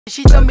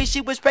She told me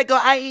she was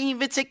pregnant, I ain't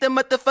even take the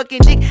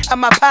motherfucking dick out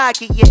my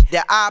pocket yet.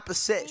 The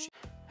opposite.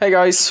 Hey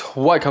guys,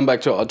 welcome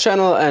back to our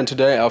channel, and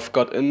today I've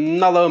got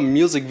another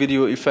music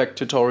video effect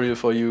tutorial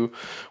for you,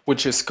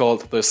 which is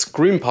called the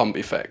scream pump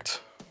effect.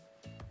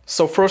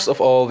 So first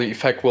of all, the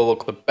effect will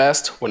look the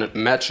best when it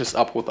matches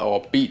up with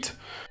our beat.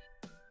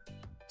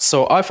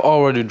 So I've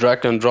already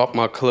dragged and dropped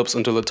my clips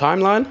into the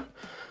timeline,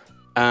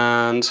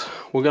 and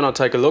we're gonna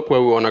take a look where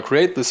we wanna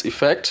create this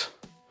effect.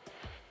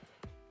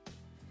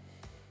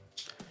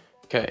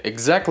 Okay,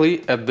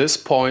 exactly at this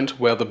point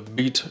where the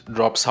beat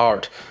drops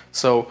hard.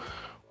 So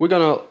we're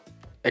gonna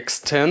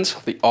extend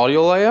the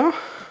audio layer.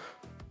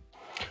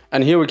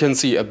 And here we can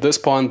see at this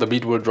point the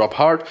beat will drop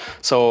hard.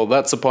 So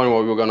that's the point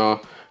where we're gonna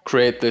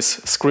create this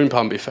scream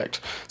pump effect.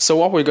 So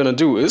what we're gonna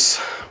do is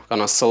we're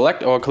gonna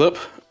select our clip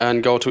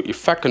and go to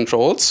effect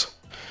controls.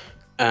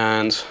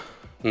 And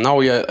now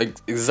we are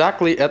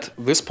exactly at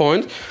this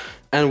point,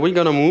 and we're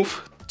gonna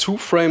move 2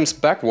 frames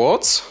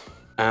backwards.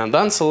 And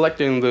then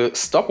selecting the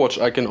stopwatch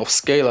icon of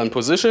scale and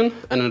position,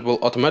 and it will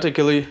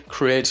automatically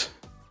create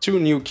 2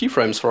 new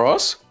keyframes for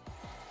us.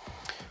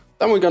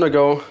 Then we're gonna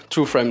go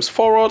 2 frames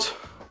forward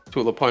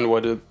to the point where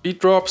the beat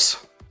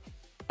drops.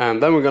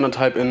 And then we're gonna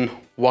type in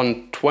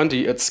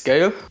 120 at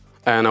scale.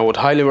 And I would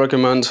highly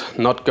recommend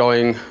not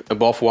going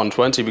above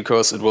 120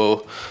 because it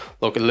will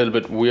look a little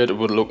bit weird. It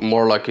would look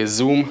more like a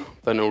zoom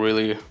than a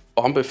really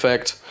bump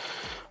effect.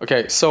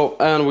 Okay, so,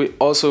 and we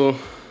also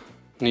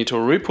need to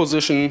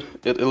reposition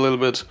it a little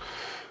bit,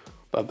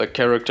 but the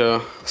character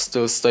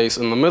still stays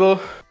in the middle.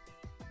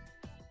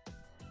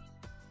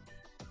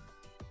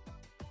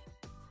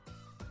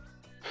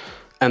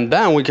 And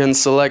then we can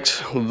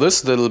select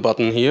this little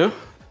button here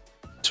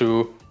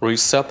to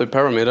reset the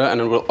parameter,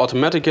 and it will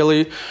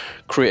automatically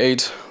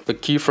create the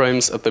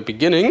keyframes at the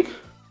beginning.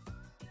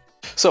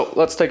 So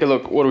let's take a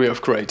look what we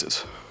have created.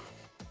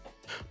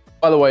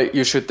 By the way,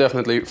 you should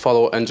definitely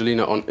follow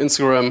Angelina on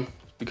Instagram,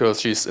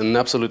 because she's an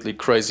absolutely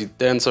crazy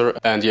dancer,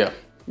 and yeah,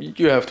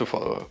 you have to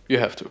follow her, you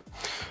have to.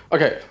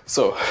 Okay,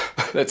 so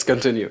let's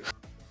continue.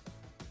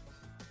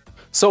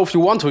 So if you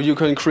want to, you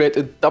can create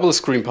a double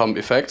scream pump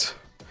effect.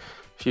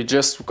 If you're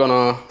just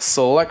gonna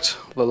select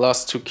the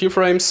last 2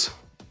 keyframes,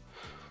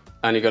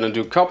 and you're gonna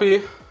do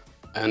copy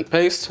and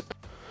paste,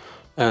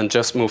 and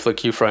just move the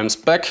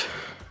keyframes back.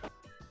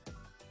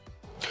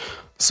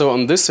 So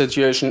in this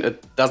situation,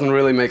 it doesn't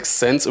really make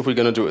sense if we're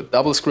gonna do a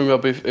double scream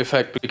pump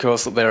effect,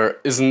 because there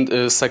isn't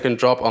a second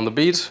drop on the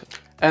beat.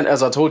 And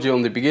as I told you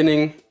in the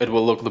beginning, it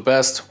will look the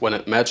best when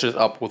it matches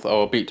up with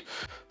our beat.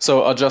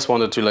 So I just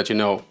wanted to let you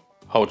know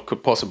how it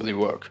could possibly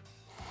work.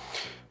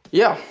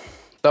 Yeah,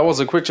 that was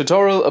a quick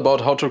tutorial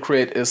about how to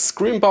create a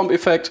scream pump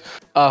effect.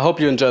 I hope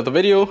you enjoyed the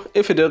video.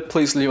 If you did,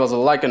 please leave us a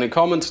like and a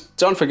comment.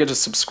 Don't forget to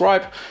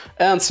subscribe,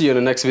 and see you in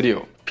the next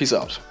video. Peace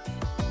out.